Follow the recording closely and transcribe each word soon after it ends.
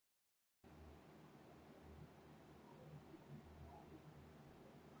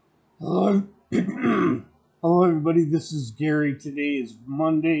Hello, hello everybody. This is Gary. Today is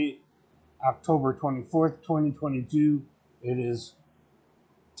Monday, October 24th, 2022. It is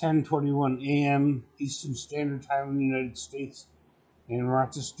 10:21 a.m. Eastern Standard Time in the United States in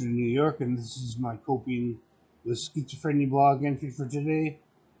Rochester, New York, and this is my coping with schizophrenia blog entry for today.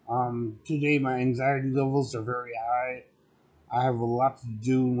 Today my anxiety levels are very high. I have a lot to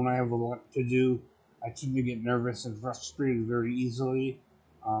do, and when I have a lot to do, I tend to get nervous and frustrated very easily.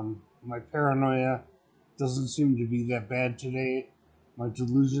 My paranoia doesn't seem to be that bad today. My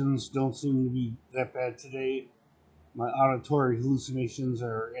delusions don't seem to be that bad today. My auditory hallucinations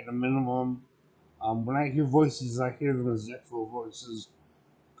are at a minimum. When I hear voices, I hear them as actual voices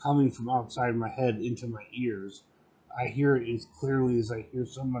coming from outside my head into my ears. I hear it as clearly as I hear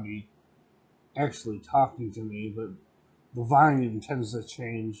somebody actually talking to me, but the volume tends to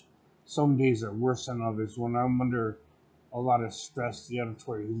change. Some days are worse than others. When I'm under a lot of stress, the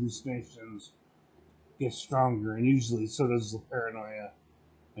auditory hallucinations get stronger, and usually so does the paranoia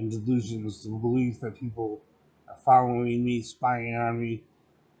and delusions, the belief that people are following me, spying on me,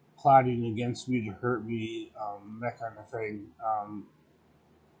 plotting against me to hurt me, that kind of thing.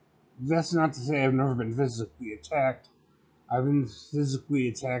 That's not to say I've never been physically attacked. I've been physically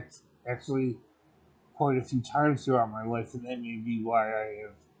attacked actually quite a few times throughout my life, and that may be why I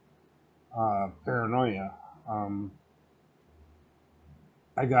have paranoia. Um,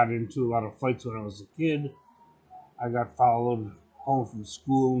 I got into a lot of fights when I was a kid. I got followed home from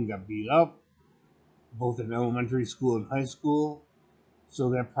school and got beat up, both in elementary school and high school. So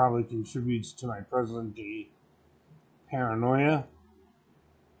that probably contributes to my present day paranoia.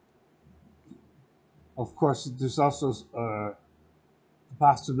 Of course, there's also the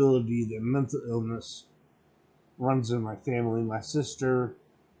possibility that mental illness runs in my family. My sister,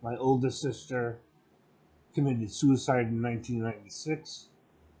 my oldest sister, committed suicide in 1996.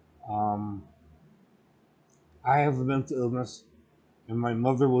 Um, I have a mental illness, and my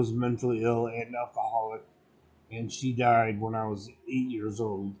mother was mentally ill and alcoholic, and she died when I was 8 years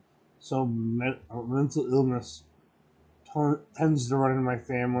old. So mental illness tends to run in my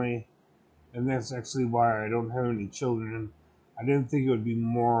family, and that's actually why I don't have any children. I didn't think it would be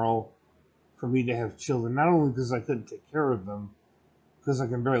moral for me to have children, not only because I couldn't take care of them, because I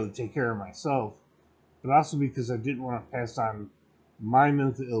can barely take care of myself, but also because I didn't want to pass on my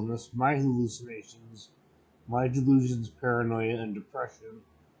mental illness, my hallucinations, my delusions, paranoia, and depression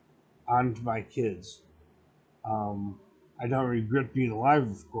onto my kids. Um, I don't regret being alive,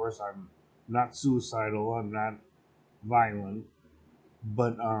 of course. I'm not suicidal. I'm not violent.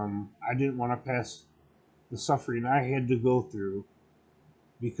 But I didn't want to pass the suffering I had to go through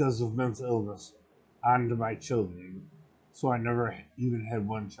because of mental illness onto my children. So I never even had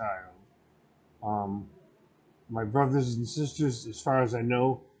one child. Um, my brothers and sisters, as far as I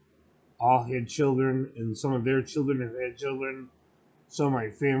know, all had children, and some of their children have had children. So my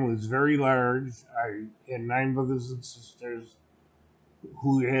family is very large. I had 9 brothers and sisters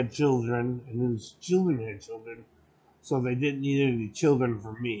who had children, and whose children had children, so they didn't need any children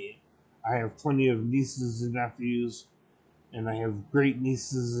for me. I have plenty of nieces and nephews, and I have great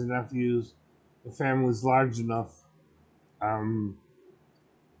nieces and nephews. The family's large enough. Um,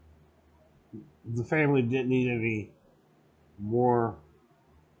 the family didn't need any more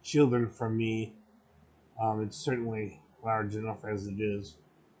children from me. It's certainly large enough as it is.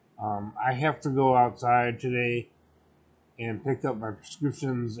 I have to go outside today and pick up my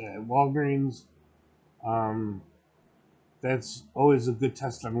prescriptions at Walgreens. Um, that's always a good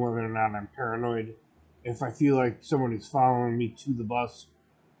test on whether or not I'm paranoid. If I feel like somebody's following me to the bus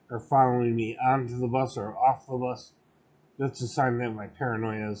or following me onto the bus or off the bus, that's a sign that my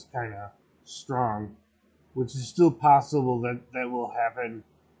paranoia is kind of strong, which is still possible that that will happen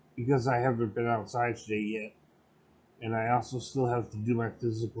because I haven't been outside today yet. And I also still have to do my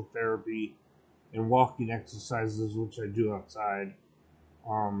physical therapy and walking exercises, which I do outside.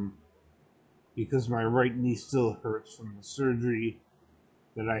 Um, because my right knee still hurts from the surgery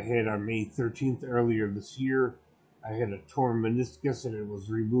that I had on May 13th earlier this year. I had a torn meniscus and it was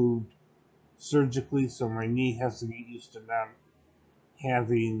removed surgically, so my knee has to get used to not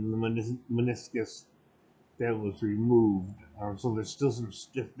having the meniscus that was removed. So there's still some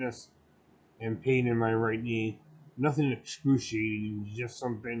stiffness and pain in my right knee. Nothing excruciating, just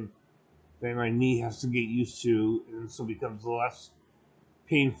something that my knee has to get used to, and so becomes less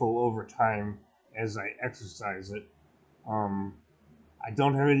painful over time as I exercise it. Um, I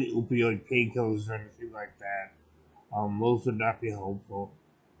don't have any opioid painkillers or anything like that. Those would not be helpful.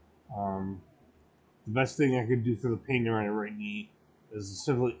 Um, the best thing I could do for the pain in my right knee is to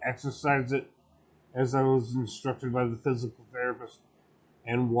simply exercise it as I was instructed by the physical therapist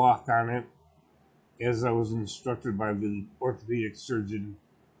and walk on it as I was instructed by the orthopedic surgeon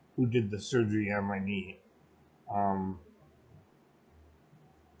who did the surgery on my knee. Um,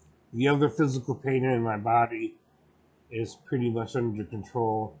 the other physical pain in my body is pretty much under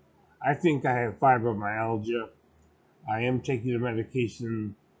control. I think I have fibromyalgia. I am taking a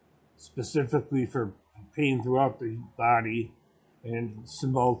medication specifically for pain throughout the body, and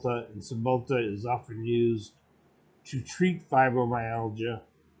Cymbalta. And Cymbalta is often used to treat fibromyalgia.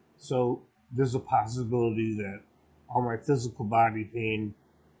 So there's a possibility that all my physical body pain,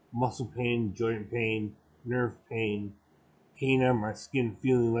 muscle pain, joint pain, nerve pain, pain on my skin,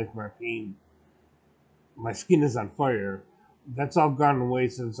 feeling like my skin is on fire, that's all gone away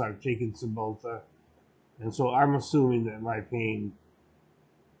since I've taken Cymbalta. And so I'm assuming that my pain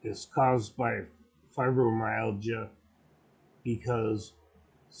is caused by fibromyalgia because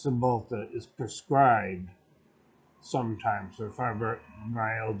Cymbalta is prescribed sometimes for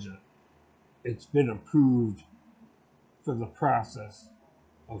fibromyalgia. It's been approved for the process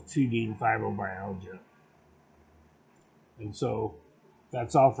of treating fibromyalgia. And so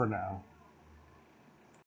that's all for now.